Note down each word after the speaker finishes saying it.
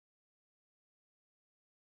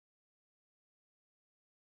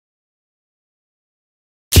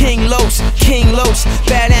King Los,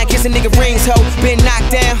 bad ass kissing nigga rings, ho. Been knocked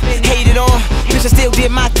down, hated on, bitch I still did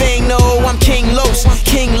my thing, no. I'm King Los,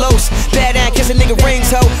 bad ass kissing nigga rings,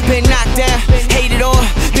 ho. Been knocked down, hated on,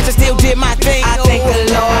 bitch I still did my thing. I thank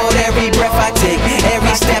the Lord every breath I take,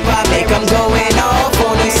 every step I make. I'm going off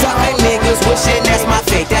on these sucker niggas, wishing that's my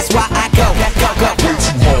fate. That's why I go.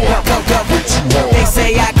 They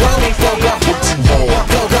say I go.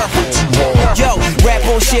 Yo, rap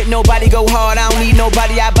bullshit, nobody go hard. I don't need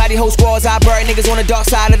nobody, I body whole squads. I burn niggas on the dark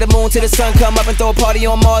side of the moon till the sun come up and throw a party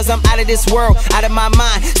on Mars. I'm out of this world, out of my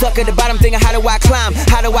mind. Stuck at the bottom thinking how do I climb?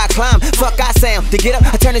 Fuck I sound. To get up,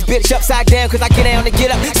 I turn this bitch upside down. Cause I get down to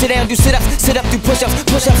get up. Sit down, do sit-ups, sit up, do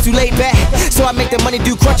push-ups too laid back. So I make the money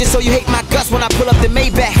do crunches, so you hate my guts when I pull up the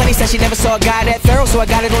Maybach. Honey said she never saw a guy that thorough, so I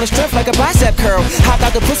got it on the strength like a bicep curl. Hopped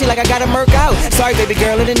out the pussy like I got a murk out. Sorry baby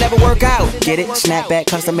girl, it'll never work out. Get it? Snap back,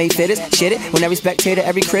 custom made fitters. Shit it, when every spectator,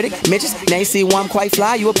 every critic. Midgets, now you see why I'm quite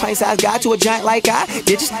fly. You a pint-sized guy to a giant like I.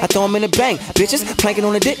 Digits, I throw them in the bank. Bitches, planking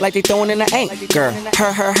on the dick like they throwing in the ain't. Girl,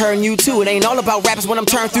 her, and you too. It ain't all about rappers when I'm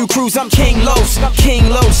turned through crews. I'm King Los,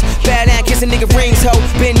 bad ass kissing nigga rings, ho.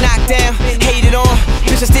 Been knocked down, hated on,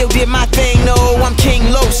 bitch I still did my thing, no. I'm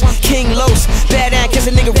King Los, bad ass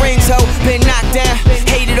kissing nigga rings, ho. Been knocked down,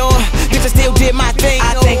 hated on, bitch I still did my thing.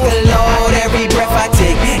 I thank the Lord every breath I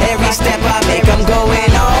take, every step I make. I'm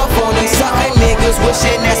going off on these sucker niggas,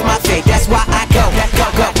 wishing that's my fate. That's why I go.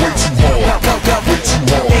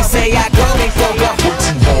 They say I go.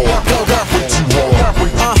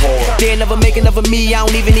 They never make another me, I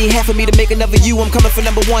don't even need half of me to make another you. I'm coming for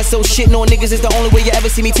number one, so shitting on niggas is the only way you ever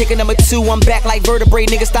see me taking number two. I'm back like vertebrae,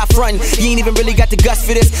 nigga, stop frontin'. You ain't even really got the guts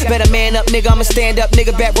for this. Better man up, nigga, I'ma stand up,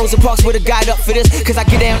 nigga. Back Rosa Parks with a guide up for this. Cause I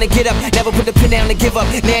get down and get up, never put the pin down to give up.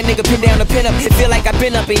 Man, nigga, pin down to pin up. It feel like I've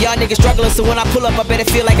been up and y'all niggas struggling, so when I pull up, I better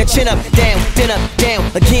feel like a chin up. Down, then up, down,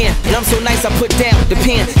 again. And I'm so nice, I put down the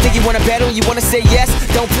pen. Think you wanna battle, you wanna say yes?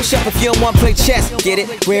 Don't push up if you don't wanna play chess. Get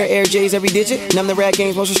it? Rare Air J's every digit. And I'm the rap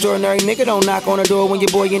game's most extraordinary nigga. Don't knock on the door when your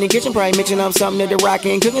boy in the kitchen. Probably mention I'm something that the rock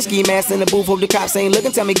ain't cooking. Ski mask in the booth, hope the cops ain't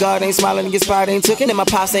looking. Tell me God ain't smiling and get spot ain't tookin'. And my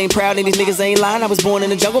pops ain't proud and these niggas ain't lying. I was born in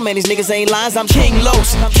the jungle, man, these niggas ain't lines. I'm King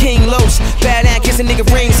Los, bad ass kissing nigga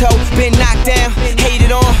rings, ho. Been knocked down,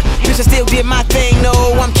 hated on, bitch I still did my thing, no.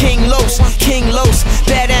 I'm King Los,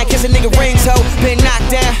 bad ass kissing nigga rings, ho. Been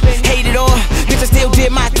knocked down, hated on, bitch I still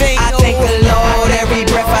did my thing. I thank the Lord every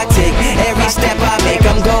breath I take, every step I make.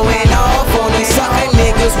 I'm going off on these sucker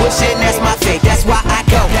niggas, wishing that's my fate. That's why I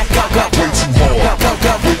go.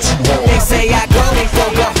 They say I go.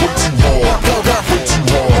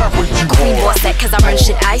 Queen boss that cause I run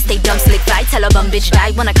shit ice. They dumb slick fly, tell a bum bitch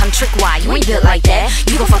die. Wanna come trick why? You ain't built like that.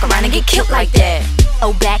 You gon' fuck around and get killed like that.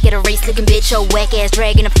 Oh, back at a race looking bitch. Oh, whack ass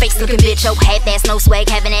drag in a face looking bitch. Oh, half ass no swag,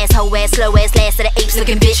 having ass hoe ass slow ass last of the apes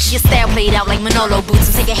looking bitch. Your style played out like Manolo boots.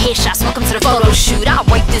 I'm taking headshots, welcome to the photo shoot. I'll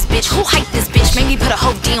wipe this bitch, who hyped this bitch? Make me put a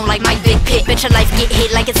whole D on like my big pit. Bitch, your life get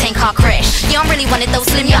hit like a 10-car crash. You don't really want it though,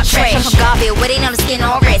 slim, y'all trash. I'm from Garfield, where they know the skin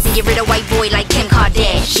all rats. And get rid of white boy like Kim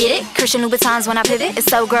Kardashian. Get it? Christian Louboutins when I pivot. It's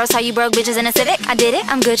so gross how you broke bitches in a Civic. I did it,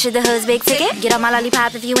 I'm good, shit the hood's big ticket. Get off my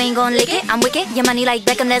lollipop if you ain't gon' lick it. I'm wicked, your money like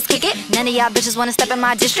Beckham, let's kick it. None of y'all bitches wanna step in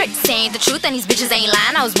my district. Saying the truth and these bitches ain't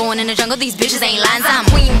lying. I was born in the jungle, these bitches ain't lying. I'm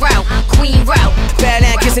Queen Route. Bad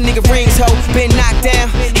ass kissing nigga rings, ho. Been knocked down,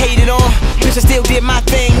 hated on, bitch I still did my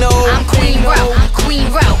thing, no. I'm Queen Route.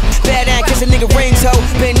 Bad ass kissing nigga rings, ho.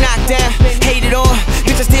 Been knocked down, hated on,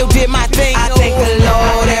 bitch I still did my thing. I thank the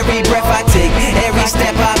Lord every breath I take, every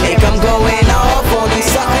step I make. I'm going off on these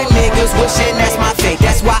sucker niggas, wishing that's my fate.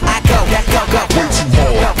 That's why I go.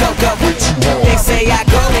 They say I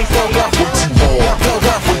go.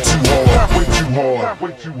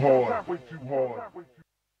 Way too hard.